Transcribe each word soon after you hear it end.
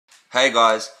Hey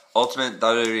guys, Ultimate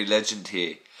WWE Legend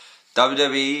here.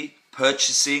 WWE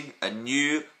purchasing a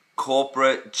new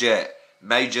corporate jet.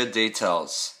 Major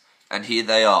details. And here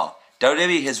they are.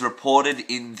 WWE has reported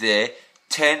in their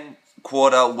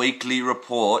 10-quarter weekly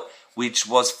report, which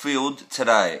was filed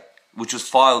today,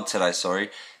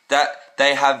 that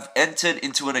they have entered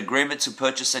into an agreement to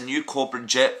purchase a new corporate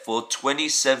jet for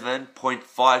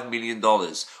 $27.5 million.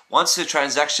 Once the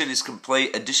transaction is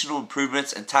complete, additional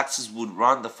improvements and taxes would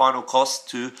run the final cost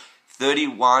to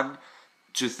 $31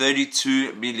 to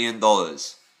 $32 million.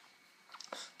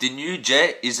 The new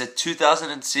jet is a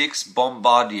 2006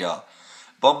 Bombardier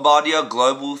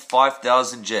Global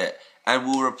 5000 jet and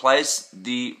will replace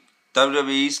the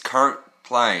WWE's current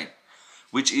plane,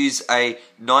 which is a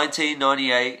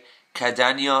 1998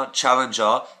 Canadair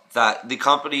Challenger that the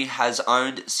company has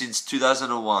owned since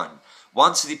 2001.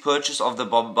 Once the purchase of the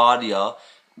Bombardier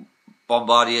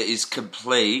is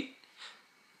complete,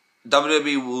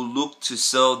 WWE will look to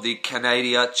sell the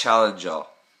Canadair Challenger.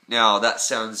 Now that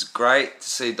sounds great to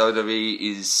see WWE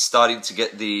is starting to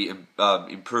get the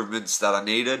improvements that are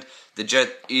needed. The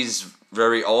jet is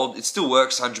very old. It still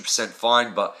works 100%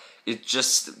 fine, but it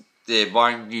just... they're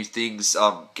buying new things,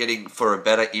 getting for a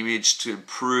better image to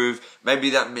improve. Maybe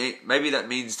that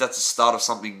means that's the start of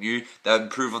something new. They'll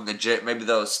improve on the jet. Maybe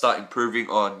they'll start improving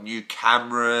on new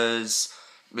cameras,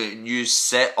 new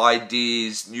set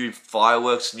ideas, new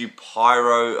fireworks, new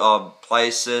pyro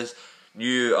places,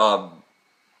 new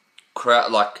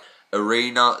crowd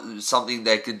arena. Something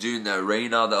they could do in the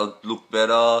arena that'll look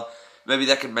better. Maybe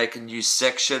they can make a new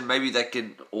section. Maybe they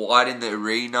can widen the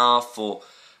arena for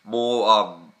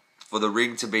more for the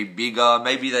ring to be bigger.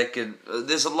 Maybe they can...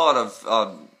 there's a lot of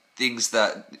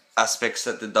aspects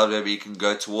that the WWE can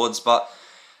go towards, but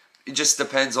it just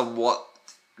depends on what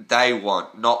they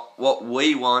want, not what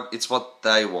we want. It's what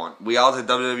they want. We are the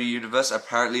WWE Universe.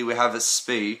 Apparently we have a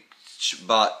speech,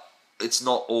 but it's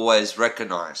not always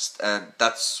recognized, and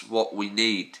that's what we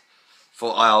need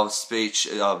for our speech,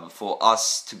 for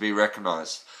us to be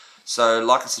recognized. So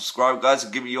like and subscribe, guys,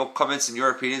 and give me your comments and your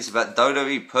opinions about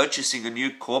WWE purchasing a new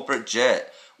corporate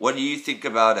jet. What do you think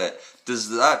about it? Does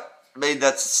that mean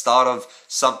that's the start of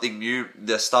something new?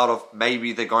 The start of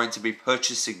maybe they're going to be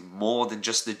purchasing more than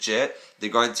just the jet? They're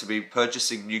going to be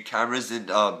purchasing new cameras,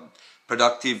 and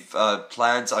productive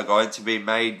plans are going to be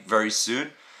made very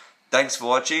soon. Thanks for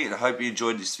watching, and I hope you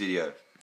enjoyed this video.